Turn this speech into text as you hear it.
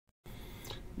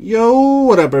Yo,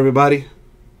 what up, everybody?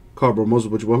 Carbro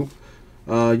Moses, what you want?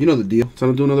 You know the deal.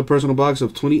 Time to do another personal box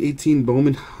of 2018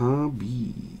 Bowman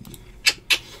Hobby.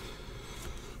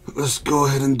 Let's go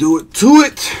ahead and do it to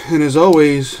it. And as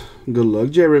always, good luck,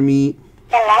 Jeremy.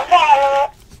 Good luck,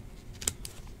 Jeremy.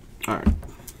 Alright.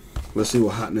 Let's see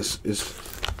what Hotness is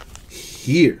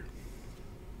here.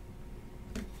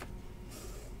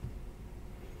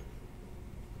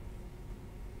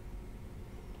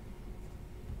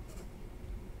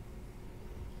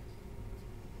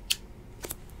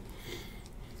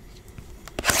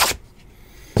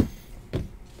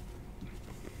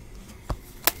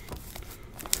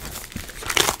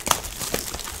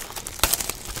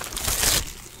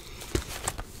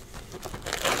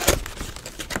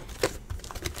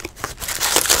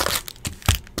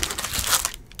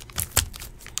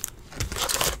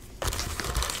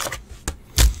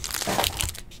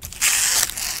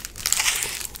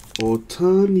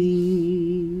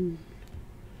 Otani,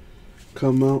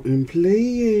 come out and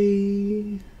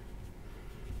play.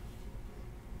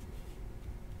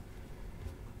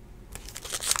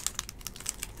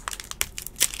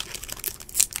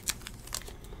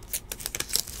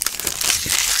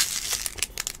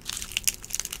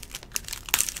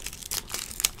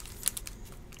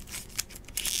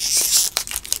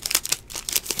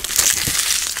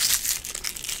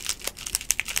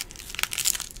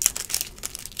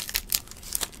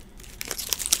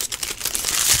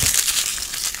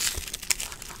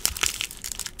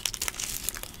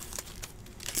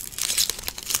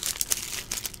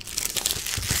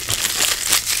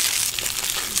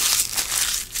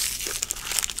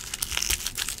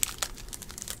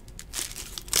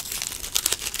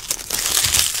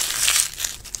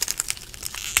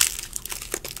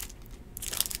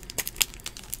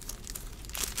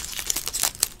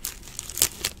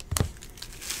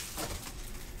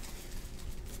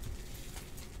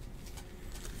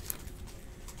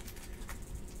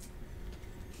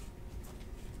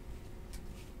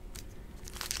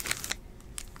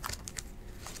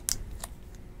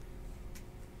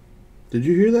 Did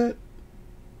you hear that?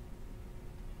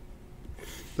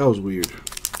 That was weird.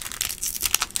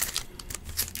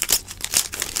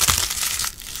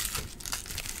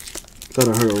 Thought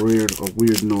I heard a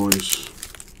weird noise.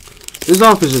 This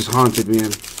office is haunted,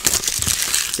 man.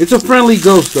 It's a friendly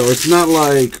ghost, though. It's not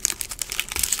like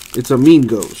it's a mean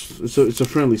ghost. It's a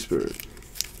friendly spirit.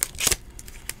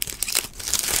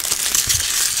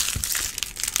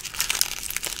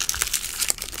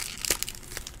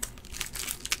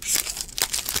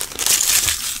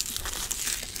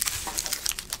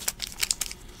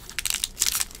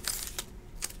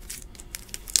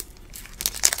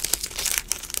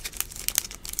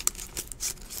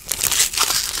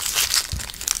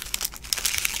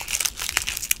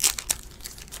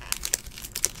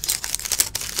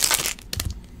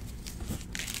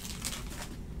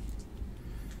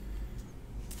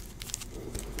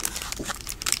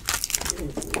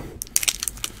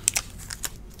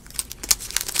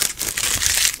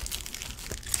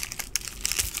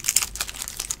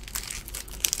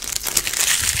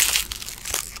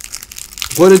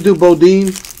 What it do, Bodine?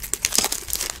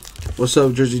 What's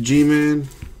up, Jersey G, man?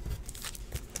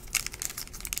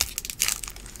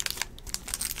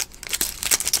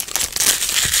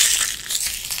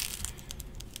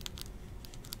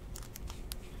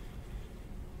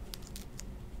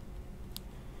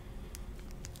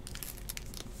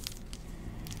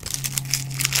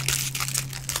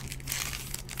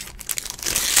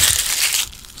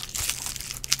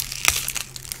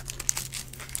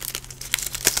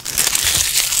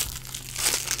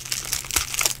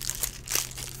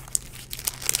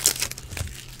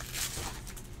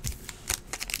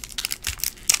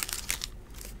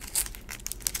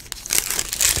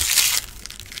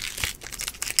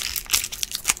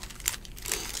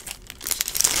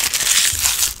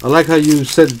 I like how you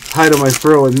said hi to my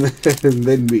fro and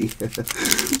then me.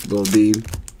 Bodine.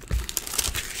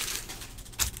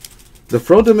 The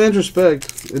fro demands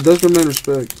respect. It does demand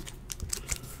respect.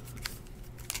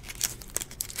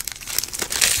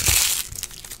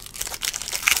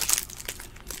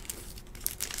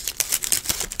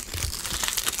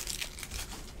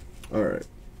 Alright.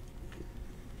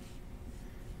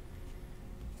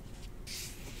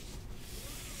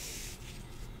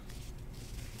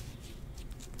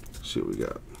 See what we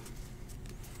got.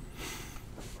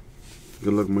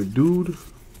 Good luck, my dude.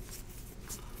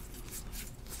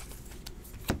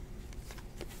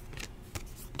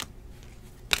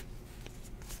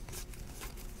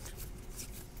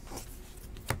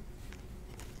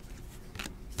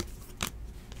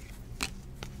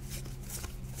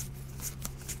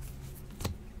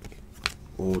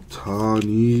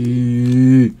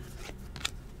 Ohtani.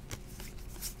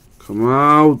 Come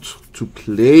out to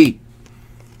play.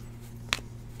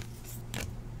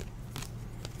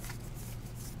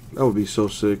 That would be so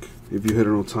sick if you hit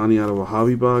an Ohtani out of a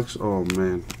hobby box. Oh,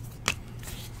 man.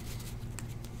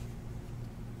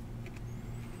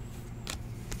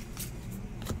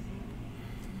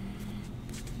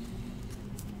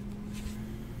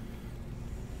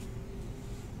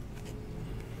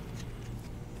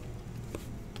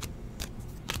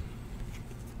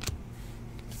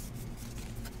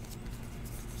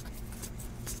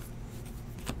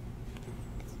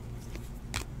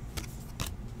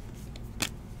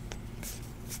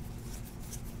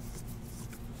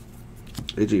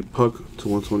 AJ Puck to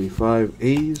 125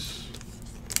 A's.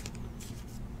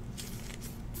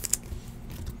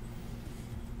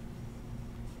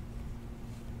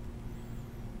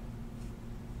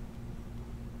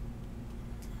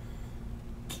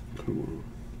 Come on.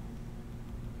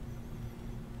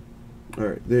 All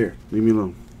right, there. Leave me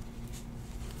alone.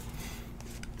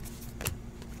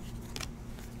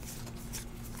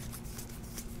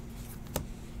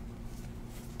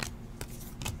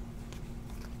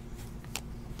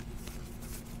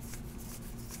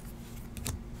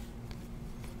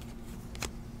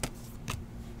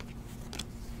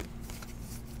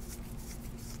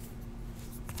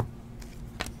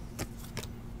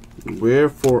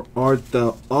 Wherefore art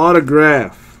thou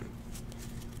autograph?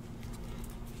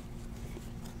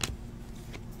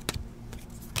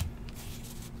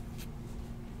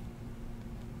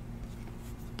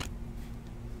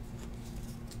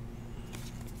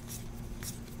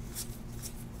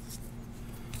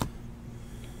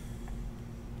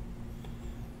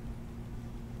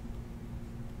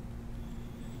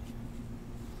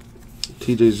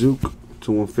 TJ Zook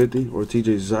to 150, or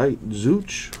TJ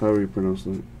Zooch, however you pronounce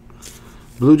that.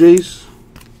 Blue Jays.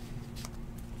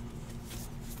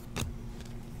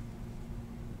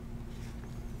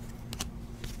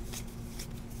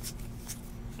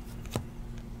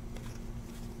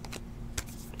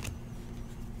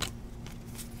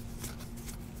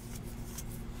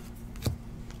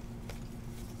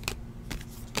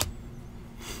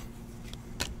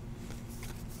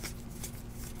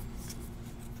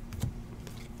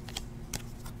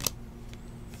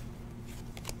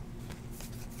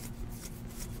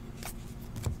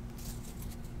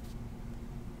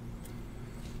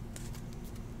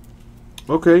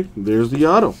 Okay, there's the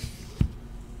auto.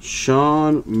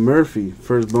 Sean Murphy,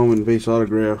 first Bowman base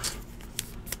autograph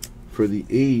for the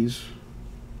A's.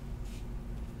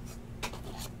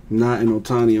 Not an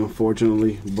Ohtani,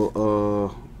 unfortunately,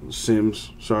 but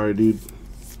Sims. Sorry, dude.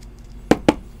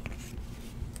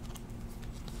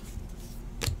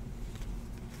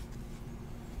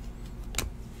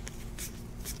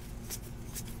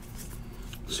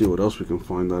 Let's see what else we can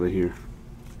find out of here.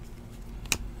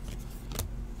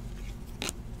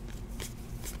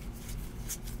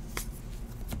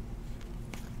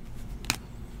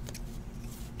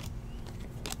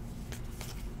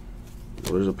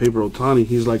 Oh, there's a paper Ohtani.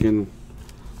 He's like in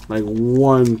like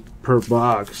one per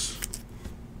box.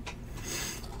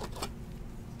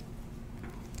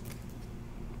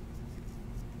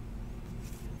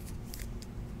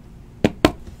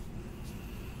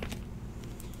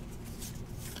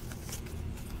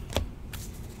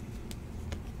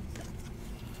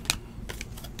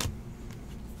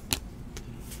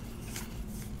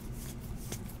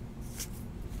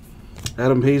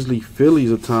 Adam Hazley,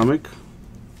 Phillies atomic.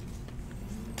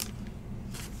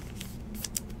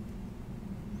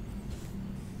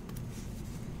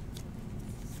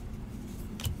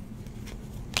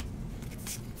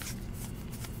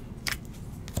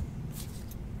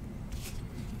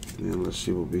 And let's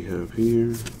see what we have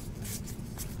here.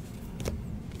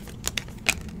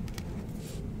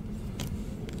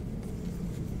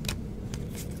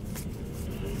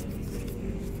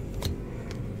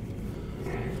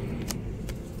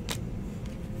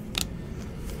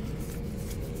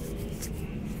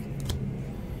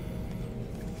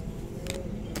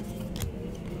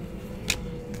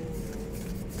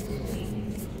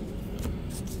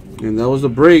 And that was the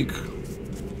break.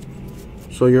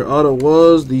 So your auto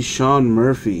was the Sean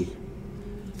Murphy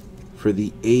for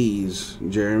the A's,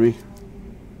 Jeremy.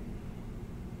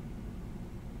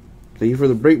 Thank you for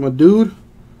the break, my dude.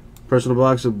 Personal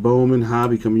box of Bowman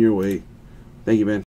hobby coming your way. Thank you, man.